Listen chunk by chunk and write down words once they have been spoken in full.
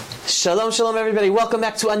Shalom, shalom, everybody. Welcome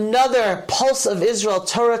back to another Pulse of Israel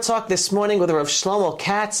Torah talk this morning with Rabbi Shlomo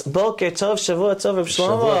Katz. Boker Tov, Shavua Tov, Rabbi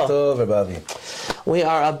Shlomo. Shavua Tov, everybody. We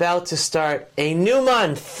are about to start a new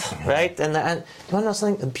month, right? And you want to know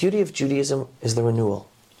something? The beauty of Judaism is the renewal.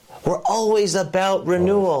 We're always about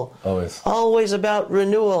renewal. Always about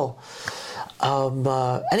renewal.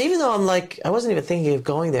 And even though I wasn't even thinking of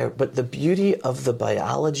going there, but the beauty of the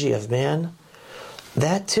biology of man,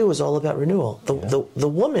 that too is all about renewal. The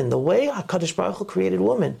woman, the way HaKadosh Baruch Hu created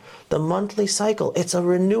woman, the monthly cycle, it's a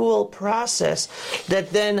renewal process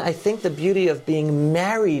that then I think the beauty of being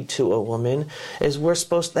married to a woman is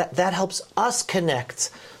that helps us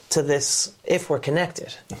connect to this if we're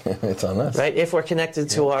connected. It's on us. Right? If we're connected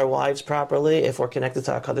to our wives properly, if we're connected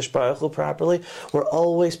to HaKadosh Baruch Hu properly, we're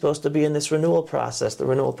always supposed to be in this renewal process, the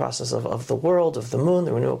renewal process of the world, of the moon,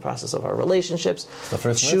 the renewal process of our relationships. The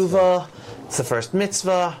first Tshuva, it's the first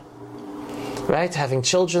mitzvah, right? Having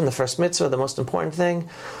children, the first mitzvah, the most important thing.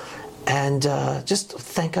 And just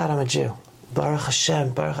thank God I'm a Jew. Baruch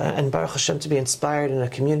Hashem, Baruch Hashem to be inspired in a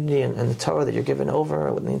community and the Torah that you're given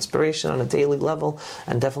over with the inspiration on a daily level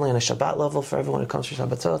and definitely on a Shabbat level for everyone who comes for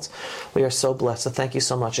Shabbatot. We are so blessed, so thank you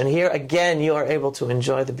so much. And here again you are able to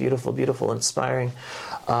enjoy the beautiful, beautiful, inspiring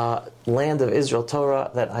land of Israel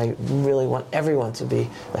Torah that I really want everyone to be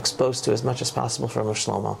exposed to as much as possible from Rabbi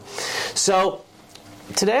Shlomo. So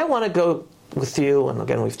today I want to go with you, and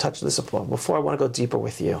again we've touched this before, I want to go deeper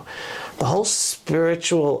with you. The whole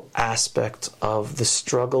spiritual aspect of the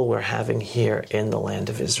struggle we're having here in the land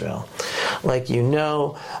of Israel. Like you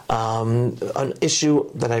know, an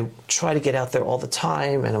issue that I try to get out there all the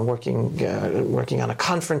time, and I'm working on a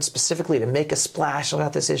conference specifically to make a splash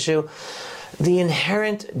about this issue, the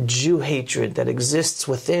inherent Jew hatred that exists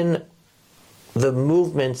within the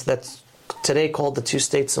movement that's today called the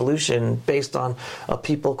two-state solution, based on a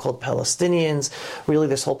people called Palestinians. Really,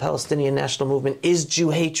 this whole Palestinian national movement is Jew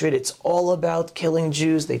hatred. It's all about killing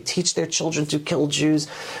Jews. They teach their children to kill Jews.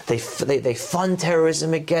 They fund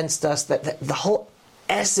terrorism against us. That the whole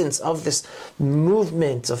essence of this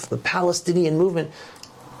movement, of the Palestinian movement,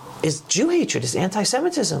 is Jew hatred, is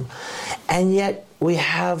antisemitism. And yet we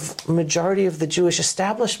have majority of the Jewish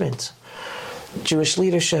establishment, Jewish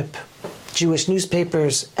leadership, Jewish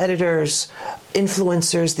newspapers, editors,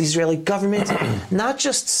 influencers, the Israeli government, not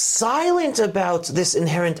just silent about this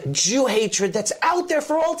inherent Jew hatred that's out there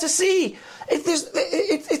for all to see.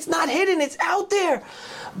 It's not hidden, it's out there.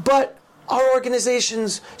 But our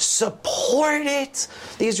organizations support it.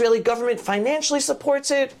 The Israeli government financially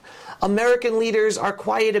supports it. American leaders are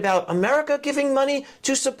quiet about America giving money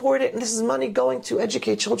to support it. And this is money going to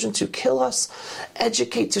educate children to kill us,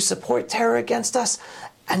 educate to support terror against us.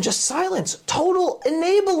 And just silence, total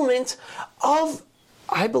enablement of,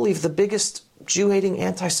 I believe, the biggest Jew-hating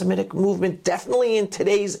anti-Semitic movement, definitely in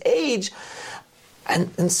today's age,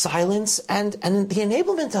 and silence and the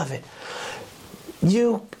enablement of it.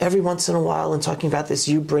 You, every once in a while, in talking about this,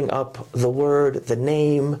 you bring up the word, the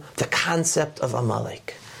name, the concept of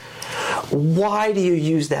Amalek. Why do you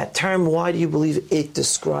use that term? Why do you believe it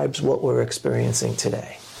describes what we're experiencing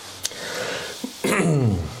today?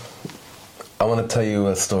 I want to tell you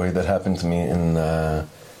a story that happened to me in a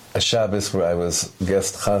Shabbos where I was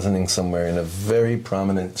guest chazaning somewhere in a very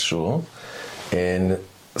prominent shul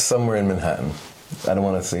somewhere in Manhattan. I don't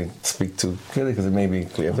want to speak too clearly because it may be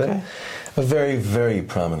clear, but a very, very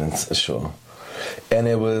prominent shul. And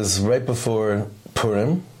it was right before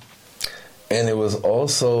Purim, and it was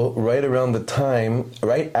also right around the time,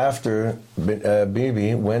 right after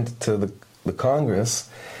Bibi went to the Congress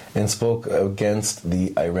and spoke against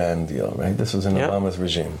the Iran deal, right? This was in Obama's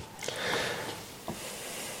regime.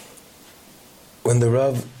 When the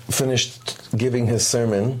Rav finished giving his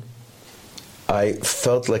sermon, I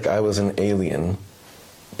felt like I was an alien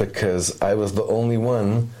because I was the only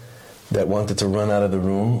one that wanted to run out of the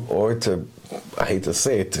room or to, I hate to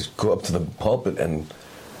say it, to go up to the pulpit and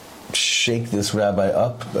shake this rabbi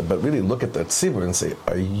up, but really look at that tzibur and say,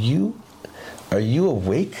 are you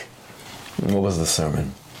awake? What was the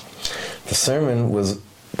sermon? The sermon was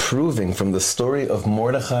proving from the story of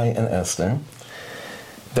Mordechai and Esther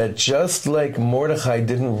that just like Mordechai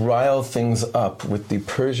didn't rile things up with the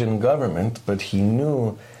Persian government, but he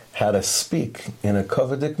knew how to speak in a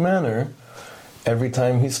kavodic manner every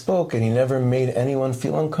time he spoke, and he never made anyone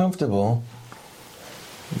feel uncomfortable,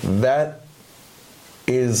 that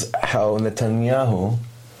is how Netanyahu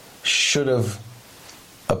should have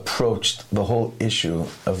approached the whole issue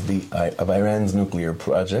of Iran's nuclear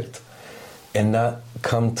project, and not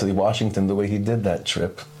come to Washington the way he did that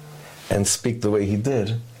trip and speak the way he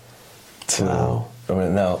did. Now,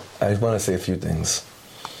 I want to say a few things.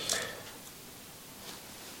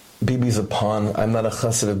 Bibi's a pawn. I'm not a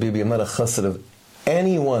chassid of Bibi. I'm not a chassid of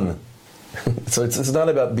anyone. So it's not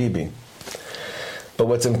about Bibi. But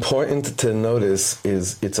what's important to notice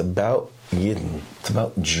is it's about Yidden. It's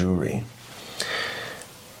about Jewry.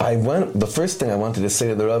 The first thing I wanted to say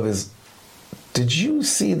to the Rav is, did you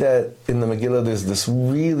see that in the Megillah there's this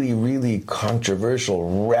really, really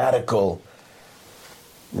controversial, radical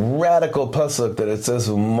pasuk that it says,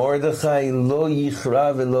 Mordechai lo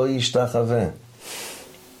yichra velo yishtachaveh.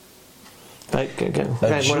 A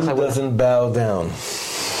Jew doesn't bow down.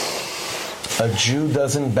 A Jew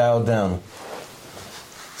doesn't bow down.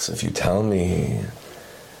 So if you tell me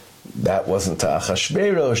that wasn't to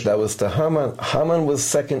Achashverosh, that was to Haman. Haman was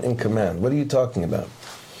second in command. What are you talking about?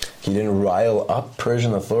 He didn't rile up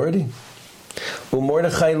Persian authority?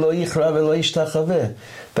 Mordechai lo yichra velo yishtachaveh.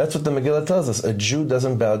 That's what the Megillah tells us. A Jew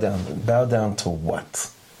doesn't bow down. Bow down to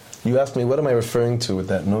what? You asked me, what am I referring to with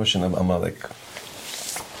that notion of Amalek?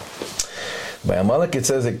 By Amalek, it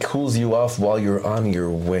says it cools you off while you're on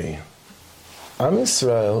your way. Am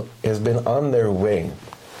Yisrael has been on their way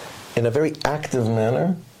in a very active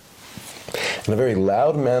manner, in a very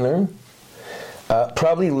loud manner,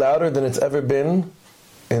 probably louder than it's ever been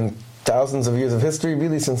in thousands of years of history,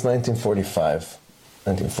 really since 1945.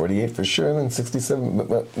 1948 for sure, and then 67,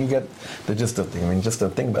 but you get the gist of things. I mean, just to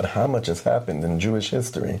think about how much has happened in Jewish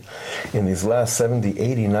history in these last 70,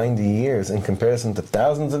 80, 90 years in comparison to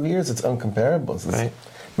thousands of years, it's uncomparable. It's right.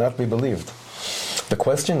 Not to be believed. The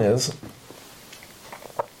question is,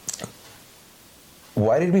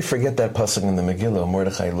 why did we forget that pasuk in the Megillah,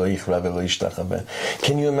 Mordechai lo yichra velo yishtachaveh?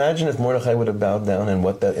 Can you imagine if Mordechai would have bowed down and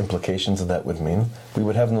what the implications of that would mean? We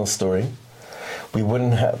would have no story. We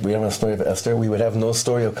have no story of Esther. We would have no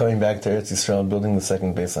story of coming back to Eretz Yisrael, building the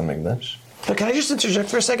second Beis HaMikdash. But can I just interject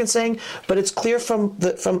for a second, saying, but it's clear from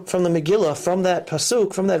the Megillah, from that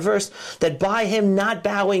pasuk, from that verse, that by him not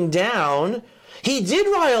bowing down, he did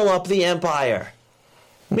rile up the empire.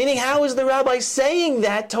 Meaning, how is the rabbi saying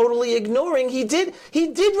that, totally ignoring he did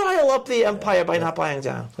rile up the empire by not bowing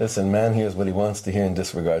down? Listen, man hears what he wants to hear and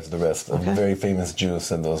disregards the rest. Okay. A very famous Jew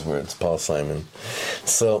said those words, Paul Simon.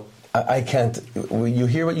 So I can't. You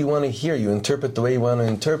hear what you want to hear. You interpret the way you want to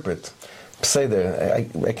interpret. Say there,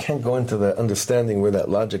 I can't go into the understanding where that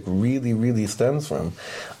logic really, really stems from,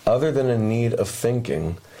 other than a need of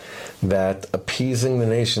thinking that appeasing the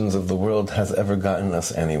nations of the world has ever gotten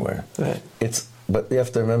us anywhere. Right. But you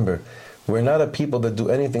have to remember, we're not a people that do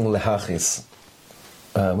anything lehachis.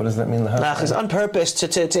 What does that mean, lehachis? Lehachis, on purpose, to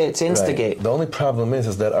instigate. Right. The only problem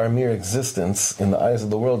is that our mere existence in the eyes of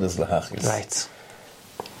the world is lehachis. Right.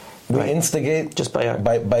 We instigate just by you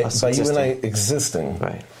and I existing.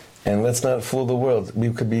 Right. And let's not fool the world.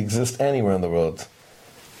 We could exist anywhere in the world.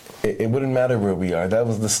 It wouldn't matter where we are. That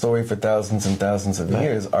was the story for thousands and thousands of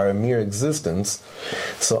years, our mere existence.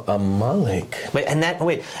 So Amalek.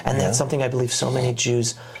 That's something I believe so many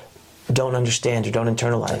Jews don't understand or don't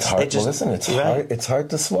internalize. It's hard. It's hard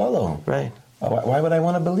to swallow. Right. Why would I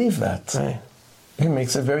want to believe that? Right. It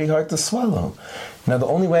makes it very hard to swallow. Now, the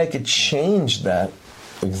only way I could change that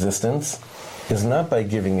existence is not by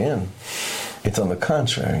giving in. It's on the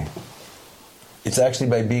contrary. It's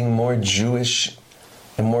actually by being more Jewish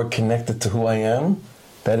and more connected to who I am.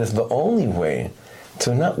 That is the only way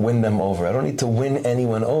to not win them over. I don't need to win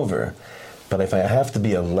anyone over. But if I have to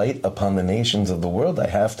be a light upon the nations of the world, I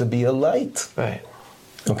have to be a light. Right.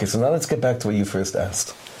 Okay, so now let's get back to what you first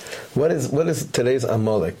asked. What is today's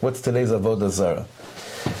Amalek? What's today's Avodah Zarah?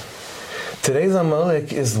 Today's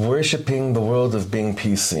Amalek is worshipping the world of being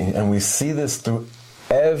PC, and we see this through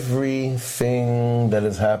everything that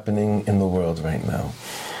is happening in the world right now.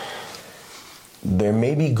 There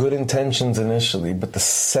may be good intentions initially, but the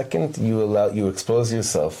second you expose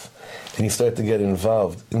yourself and you start to get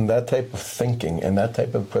involved in that type of thinking and that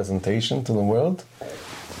type of presentation to the world,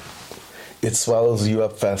 it swallows you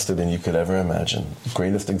up faster than you could ever imagine.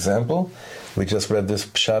 Greatest example, we just read this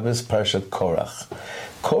Shabbos Parshat Korach.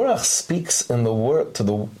 Korach speaks in the word to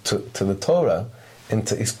the Torah, and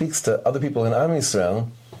he speaks to other people in Am Yisrael.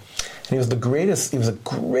 And he was the greatest. He was a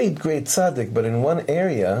great tzaddik, but in one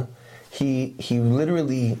area, he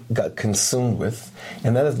literally got consumed with,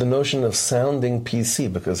 and that is the notion of sounding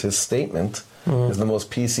PC, because his statement is the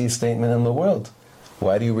most PC statement in the world.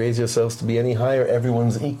 Why do you raise yourselves to be any higher?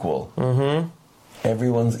 Everyone's equal. Mm-hmm.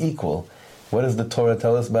 Everyone's equal. What does the Torah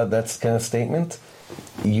tell us about that kind of statement?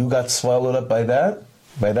 You got swallowed up by that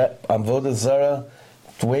Avodah Zarah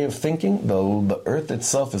way of thinking. The earth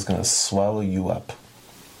itself is going to swallow you up.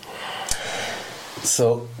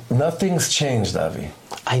 So nothing's changed, Avi.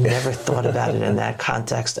 I never thought about it in that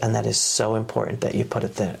context, and that is so important that you put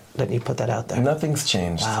it there, that you put that out there. Nothing's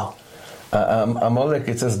changed. Wow. Amalek,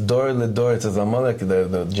 it says dor ledor. It says Amalek.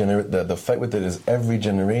 The fight with it is every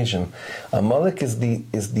generation. Amalek is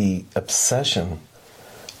the obsession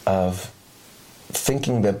of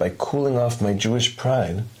thinking that by cooling off my Jewish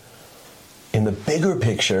pride, in the bigger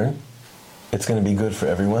picture, it's going to be good for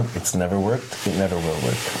everyone. It's never worked. It never will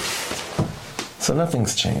work. So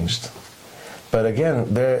nothing's changed. But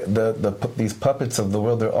again, these puppets of the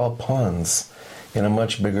world, they're all pawns in a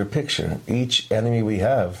much bigger picture. Each enemy we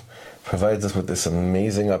have provides us with this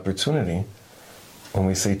amazing opportunity when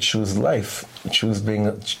we say choose life, choose being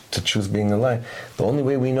alive. The only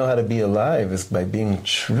way we know how to be alive is by being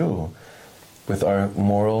true with our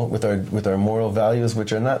moral values,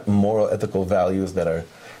 which are not moral ethical values that are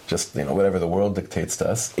just whatever the world dictates to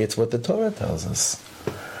us. It's what the Torah tells us.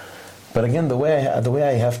 But again, the way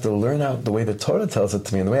I have to learn out the way the Torah tells it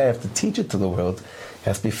to me, and the way I have to teach it to the world,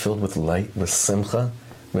 has to be filled with light, with simcha,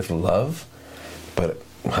 with love. But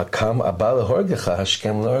hakam abal horgecha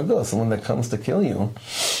hashkem l'orgo, someone that comes to kill you,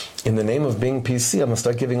 in the name of being PC, I'm going to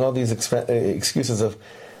start giving all these excuses of,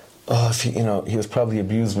 he was probably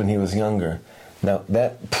abused when he was younger. Now,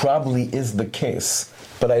 that probably is the case,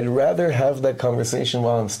 but I'd rather have that conversation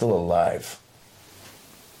while I'm still alive.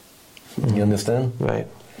 You understand? Right.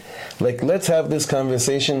 Like, let's have this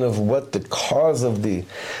conversation of what the cause of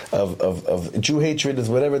Jew hatred is,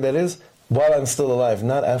 whatever that is, while I'm still alive,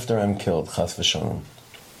 not after I'm killed, chas v'shalom.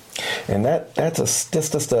 And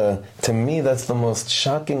to me, that's the most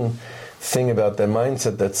shocking thing about that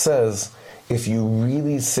mindset that says, if you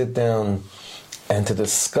really sit down and to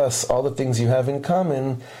discuss all the things you have in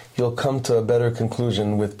common, you'll come to a better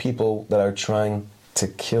conclusion with people that are trying to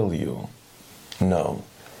kill you. No.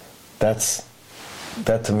 That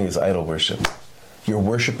to me is idol worship. You're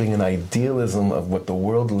worshiping an idealism of what the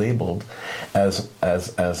world labeled as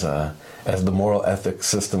the moral ethic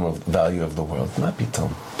system of value of the world. Not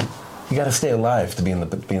bitom. You got to stay alive to be in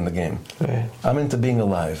the game. Right. I'm into being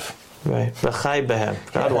alive. Right.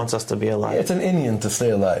 God wants us to be alive. It's an Indian to stay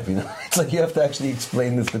alive. It's like you have to actually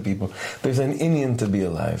explain this to people. There's an Indian to be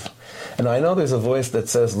alive. And I know there's a voice that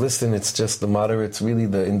says, listen, it's just the moderates, really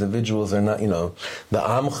the individuals are not, the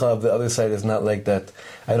amcha of the other side is not like that.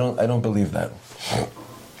 I don't believe that.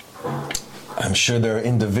 I'm sure there are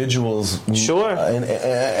individuals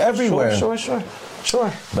everywhere.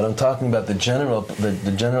 Sure. But I'm talking about the general,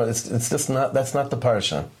 it's just not, that's not the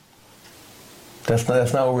parsha. That's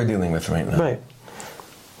not what we're dealing with right now.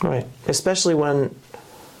 Right. Especially when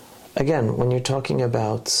you're talking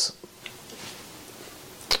about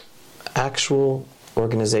actual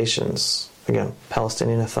organizations, again,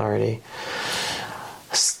 Palestinian Authority,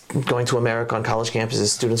 going to America on college campuses,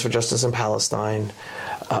 Students for Justice in Palestine,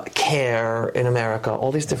 CARE in America,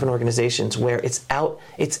 all these different organizations where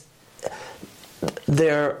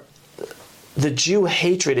the Jew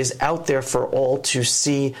hatred is out there for all to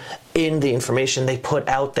see in the information they put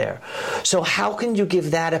out there. So how can you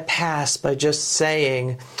give that a pass by just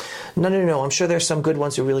saying, no, I'm sure there's some good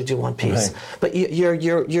ones who really do want peace. Right. But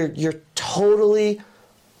you're totally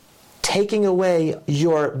taking away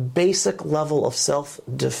your basic level of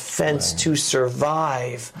self-defense to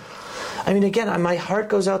survive. I mean, again, my heart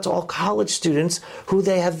goes out to all college students who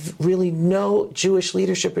they have really no Jewish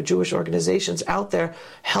leadership or Jewish organizations out there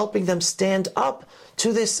helping them stand up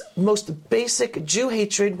to this most basic Jew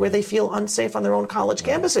hatred where they feel unsafe on their own college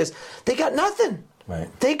campuses. They got nothing. Right.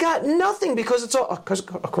 They got nothing because it's all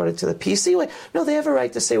according to the PC way. No, they have a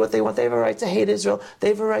right to say what they want. They have a right to hate Israel. They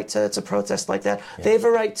have a right to protest like that. Yeah. They have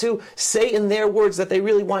a right to say in their words that they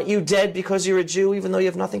really want you dead because you're a Jew, even though you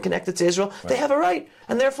have nothing connected to Israel. Right. They have a right,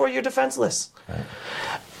 and therefore you're defenseless. Right.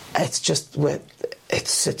 It's just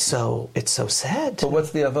it's so sad. But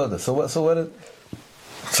what's the avoda?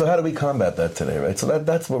 So how do we combat that today? Right. So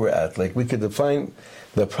that's where we're at. Like we could define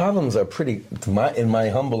the problems are pretty. In my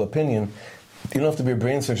humble opinion. You don't have to be a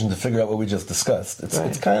brain surgeon to figure out what we just discussed.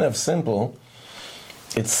 It's kind of simple.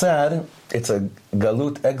 It's sad. It's a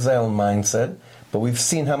galut exile mindset, but we've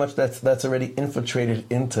seen how much that's already infiltrated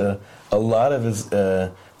into a lot of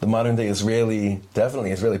the modern day Israeli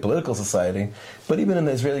political society, but even in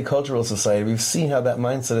the Israeli cultural society, we've seen how that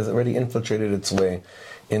mindset has already infiltrated its way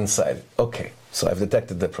inside. Okay, so I've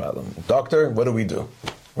detected the problem. Doctor, what do we do?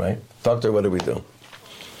 Right? Doctor, what do we do?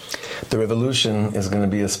 The revolution is going to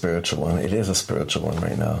be a spiritual one. It is a spiritual one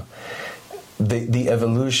right now.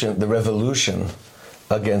 The revolution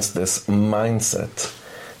against this mindset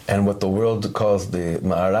and what the world calls the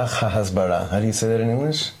ma'arach ha'hasbara. How do you say that in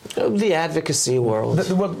English? The advocacy world.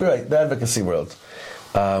 The advocacy world.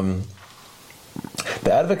 The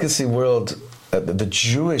advocacy world, the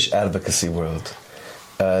Jewish advocacy world,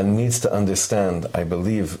 needs to understand, I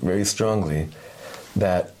believe very strongly,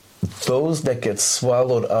 that those that get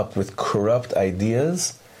swallowed up with corrupt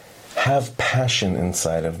ideas have passion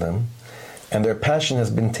inside of them, and their passion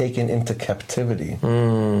has been taken into captivity.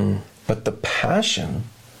 But the passion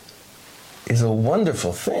is a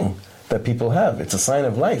wonderful thing that people have. It's a sign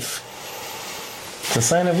of life. It's a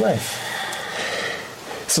sign of life.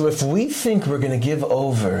 So if we think we're going to give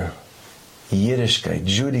over Yiddishkeit,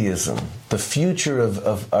 Judaism, the future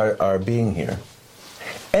of our being here,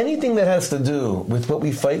 anything that has to do with what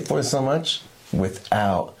we fight for so much,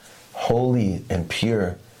 without holy and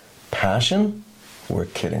pure passion, we're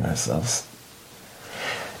kidding ourselves.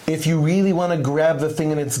 If you really want to grab the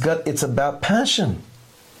thing in its gut, it's about passion.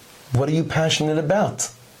 What are you passionate about?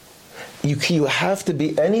 You have to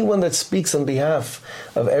be, anyone that speaks on behalf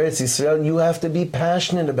of Eretz Yisrael, you have to be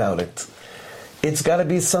passionate about it. It's got to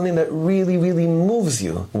be something that really, really moves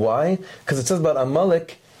you. Why? Because it says about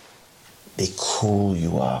Amalek, they cool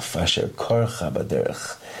you off. Asher korcha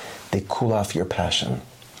baderech. They cool off your passion.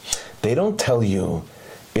 They don't tell you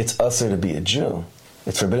it's usher to be a Jew.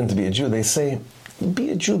 It's forbidden to be a Jew. They say,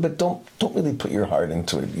 be a Jew, but don't really put your heart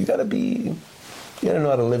into it. You got to know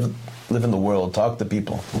how to live in the world, talk to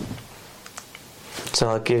people. So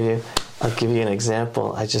I'll give you an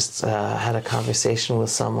example. I just had a conversation with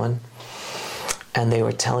someone, and they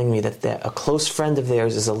were telling me that a close friend of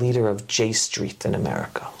theirs is a leader of J Street in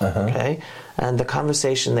America. Okay, and the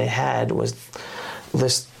conversation they had was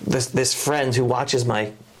this friend who watches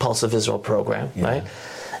my Pulse of Israel program, right?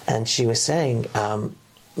 And she was saying,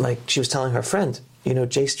 she was telling her friend,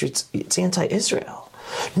 J Street's it's anti-Israel.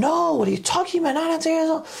 No, what are you talking about? Not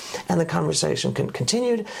anti-Israel. And the conversation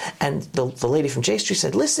continued, and the lady from J Street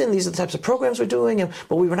said, "Listen, these are the types of programs we're doing,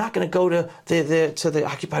 but we were not going to go to the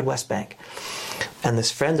occupied West Bank." And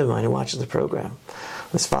this friend of mine who watches the program,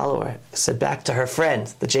 this follower, said back to her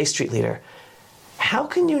friend, the J Street leader, "How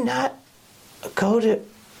can you not go to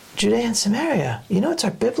Judea and Samaria? It's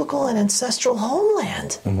our biblical and ancestral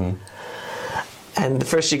homeland." And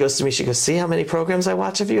first she goes to me, she goes, "See how many programs I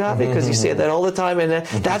watch of you, Avi? Because you say that all the time, and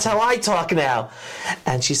that's how I talk now."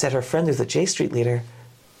 And she said her friend, who's the J Street leader,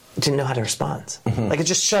 didn't know how to respond. Like, it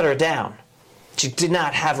just shut her down. She did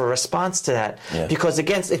not have a response to that. Because,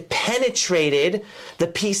 again, it penetrated the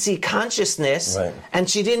PC consciousness, and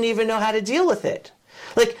she didn't even know how to deal with it.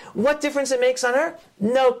 Like, what difference it makes on her?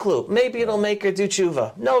 No clue. Maybe it'll make her do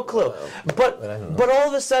tshuva. No clue. But all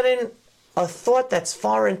of a sudden, a thought that's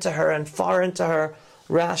foreign to her and far into her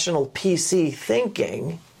rational PC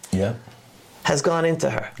thinking has gone into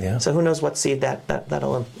her. So who knows what seed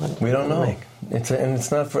that'll we don't know. Make.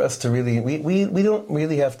 It's not for us to really, we don't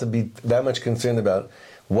really have to be that much concerned about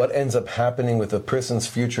what ends up happening with a person's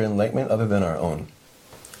future enlightenment other than our own.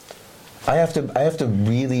 I have to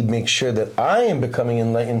really make sure that I am becoming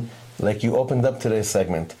enlightened, like you opened up today's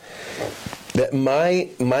segment. That my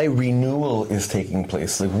renewal is taking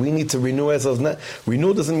place. Like, we need to renew ourselves.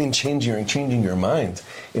 Renewal doesn't mean changing your mind.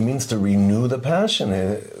 It means to renew the passion.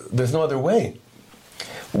 There's no other way.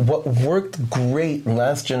 What worked great in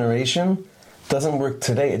last generation doesn't work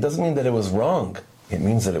today. It doesn't mean that it was wrong. It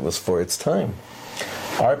means that it was for its time.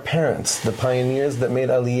 Our parents, the pioneers that made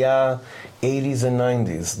Aliyah 80s and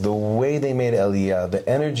 90s, the way they made Aliyah, the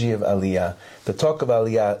energy of Aliyah, the talk of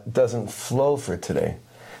Aliyah doesn't flow for today.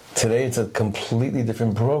 Today it's a completely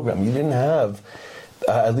different program. You didn't have,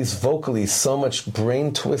 at least vocally, so much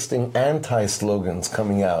brain-twisting anti-slogans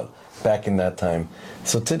coming out back in that time.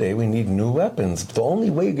 So today we need new weapons. The only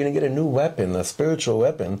way you're going to get a new weapon, a spiritual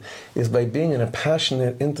weapon, is by being in a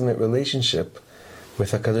passionate, intimate relationship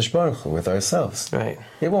with HaKadosh Baruch Hu, with ourselves. Right.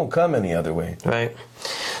 It won't come any other way. Right.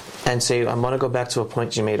 And so I want to go back to a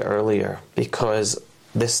point you made earlier, because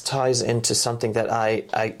this ties into something that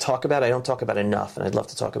I talk about. I don't talk about enough, and I'd love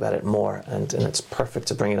to talk about it more, and it's perfect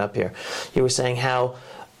to bring it up here. You were saying how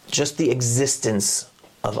just the existence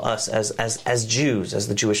of us as Jews, as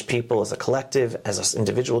the Jewish people, as a collective, as us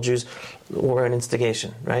individual Jews, we're an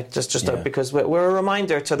instigation, right? Because we're a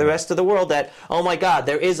reminder to the rest of the world that, oh my God,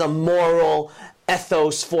 there is a moral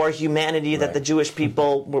ethos for humanity that the Jewish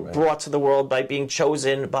people were brought to the world by being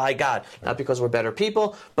chosen by God. Not because we're better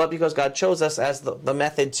people, but because God chose us as the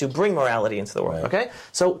method to bring morality into the world. Okay?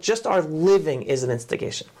 So just our living is an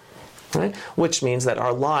instigation. Right? Which means that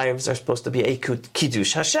our lives are supposed to be a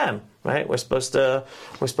kiddush Hashem. Right? We're supposed to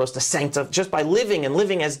sanctify, just by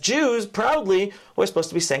living as Jews proudly. We're supposed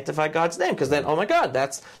to be sanctify God's name, because then, oh my God,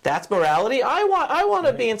 that's morality. I want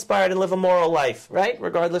to be inspired and live a moral life, right?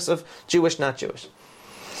 Regardless of Jewish, not Jewish.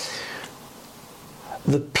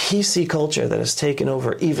 The PC culture that has taken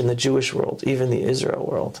over even the Jewish world, even the Israel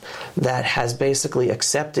world, that has basically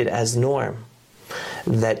accepted as norm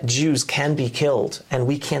that Jews can be killed and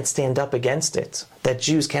we can't stand up against it, that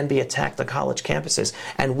Jews can be attacked on college campuses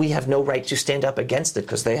and we have no right to stand up against it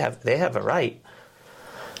because they have a right,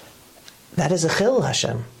 that is a chil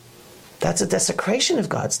Hashem. That's a desecration of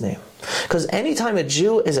God's name. Because anytime a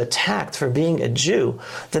Jew is attacked for being a Jew,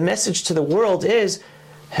 the message to the world is,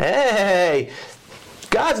 hey,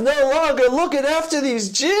 God's no longer looking after these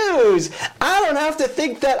Jews. I don't have to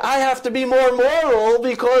think that I have to be more moral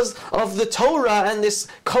because of the Torah and this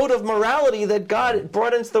code of morality that God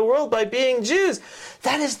brought into the world by being Jews.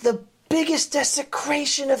 That is the biggest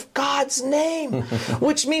desecration of God's name,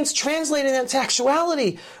 which means translating that to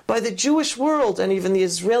actuality by the Jewish world and even the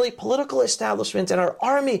Israeli political establishment and our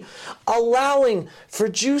army allowing for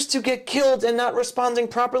Jews to get killed and not responding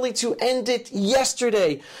properly to end it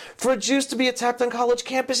yesterday, for Jews to be attacked on college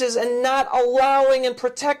campuses and not allowing and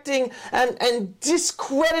protecting and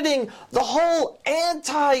discrediting the whole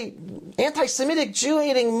anti-Semitic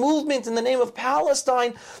Jew-hating movement in the name of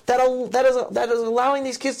Palestine that is allowing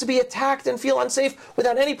these kids to be attacked and feel unsafe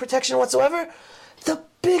without any protection whatsoever. The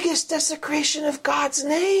biggest desecration of God's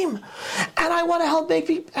name. And I want to help make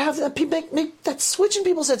that switch in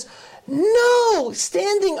people's heads. No!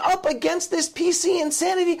 Standing up against this PC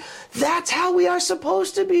insanity, that's how we are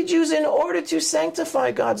supposed to be Jews in order to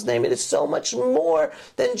sanctify God's name. It is so much more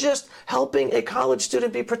than just helping a college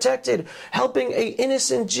student be protected, helping an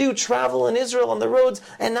innocent Jew travel in Israel on the roads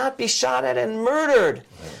and not be shot at and murdered.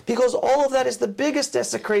 Because all of that is the biggest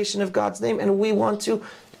desecration of God's name, and we want to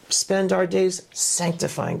spend our days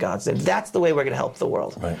sanctifying God's name. That's the way we're going to help the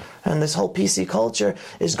world. Right. And this whole PC culture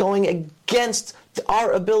is going against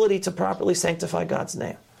our ability to properly sanctify God's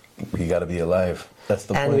name. You got to be alive. That's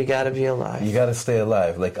the point. And we got to be alive. You got to stay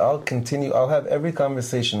alive. Like, I'll have every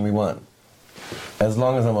conversation we want, as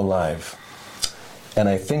long as I'm alive. And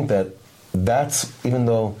I think that's, even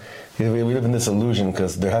though we live in this illusion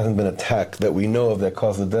because there hasn't been an attack that we know of that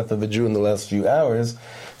caused the death of a Jew in the last few hours,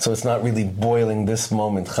 so it's not really boiling this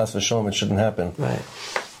moment. Chas v'sholom, it shouldn't happen. Right.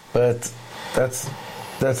 But that's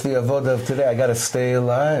the avodah of today. I got to stay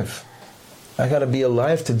alive. I got to be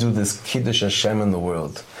alive to do this Kiddush Hashem in the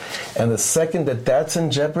world. And the second that's in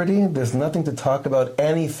jeopardy, there's nothing to talk about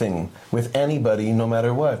anything with anybody, no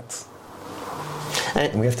matter what.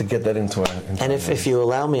 And we have to get that into our... And if you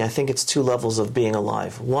allow me, I think it's two levels of being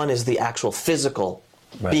alive. One is the actual physical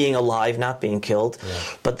being alive, not being killed. Yeah.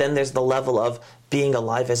 But then there's the level of being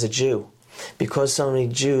alive as a Jew. Because so many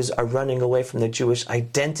Jews are running away from their Jewish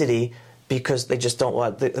identity because they just don't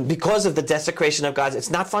want... because of the desecration of God.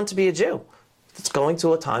 It's not fun to be a Jew. It's going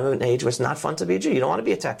to a time of an age where it's not fun to be a Jew. You don't want to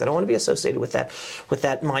be attacked. I don't want to be associated with that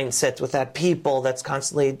mindset, with that people that's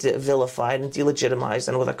constantly vilified and delegitimized,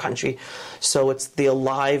 and with a country. So it's the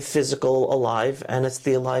alive, physical alive, and it's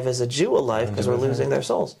the alive as a Jew alive because we're losing their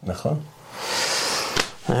souls.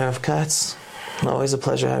 Rabbi Katz, always a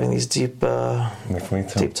pleasure having these deep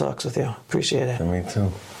talks with you. Appreciate it. Me too.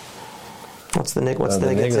 What's the niggun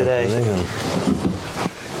today?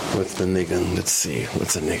 What's the niggun? Let's see.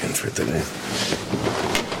 What's the niggun for today?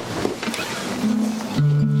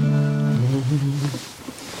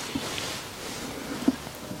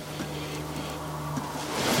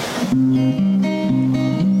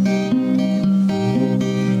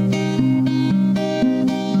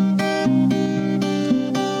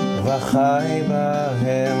 V'chai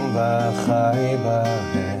bahem, v'chai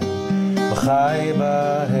bahem, v'chai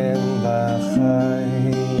bahem, v'chai.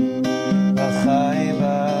 V'chai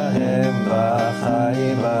bahem, v'chai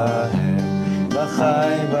bahem,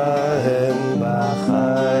 v'chai bahem,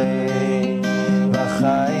 v'chai.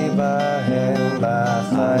 V'chai bahem,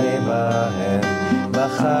 v'chai bahem,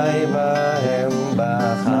 v'chai bahem,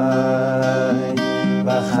 v'chai.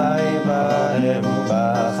 V'chai bahem,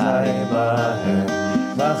 v'chai bahem,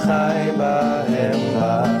 v'chai bahem,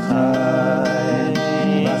 v'chai.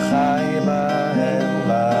 V'chai bahem,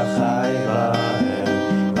 v'chai bahem,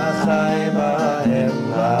 v'chai bahem,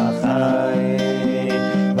 v'chai.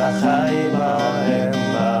 V'chai bahem,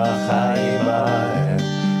 v'chai bahem,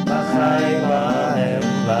 v'chai bahem,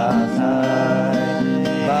 v'chai.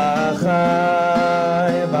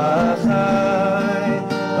 V'chai, v'chai,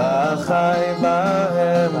 v'chai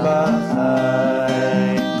bahem, v'chai.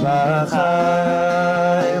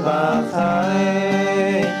 V'chai, v'chai,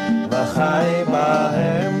 v'chai bahem.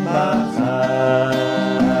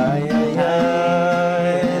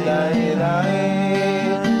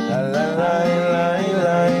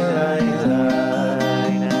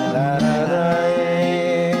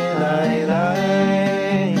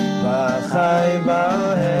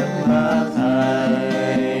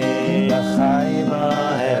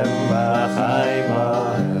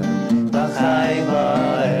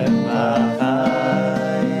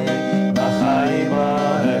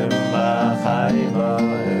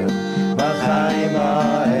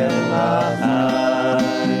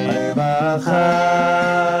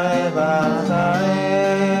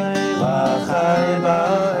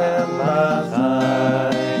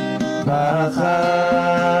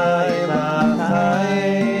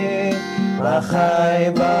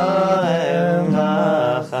 v'chai b'hem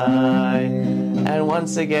v'chai. And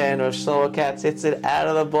once again, Rabbi Shlomo Katz hits it out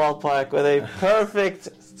of the ballpark with a perfect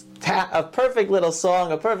little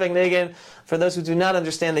song, a perfect niggin. For those who do not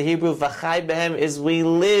understand the Hebrew, v'chai b'hem is we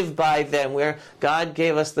live by them, where God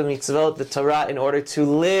gave us the mitzvot, the Torah, in order to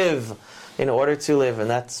live. And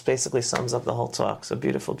that basically sums up the whole talk. So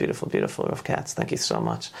beautiful, beautiful, beautiful, Rav Katz. Thank you so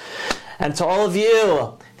much. And to all of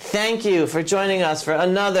you, thank you for joining us for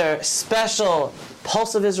another special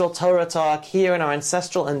Pulse of Israel Torah talk here in our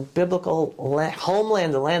ancestral and biblical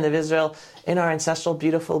homeland, the land of Israel, in our ancestral,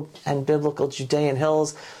 beautiful, and biblical Judean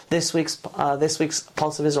hills. This week's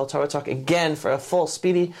Pulse of Israel Torah talk, again, for a full,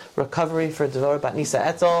 speedy recovery for Devorah Bat Nisa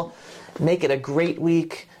Etel. Make it a great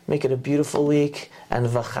week. Make it a beautiful week. And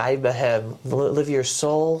v'chai b'hem. Live your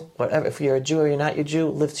soul, whatever. If you're a Jew or you're not a Jew,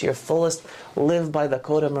 live to your fullest. Live by the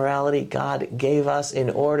code of morality God gave us in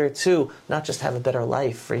order to not just have a better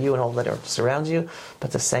life for you and all that surrounds you,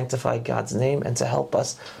 but to sanctify God's name and to help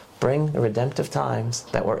us bring the redemptive times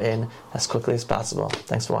that we're in as quickly as possible.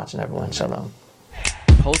 Thanks for watching, everyone. Shalom.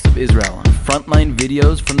 Pulse of Israel, frontline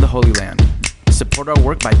videos from the Holy Land. Support our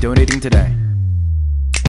work by donating today.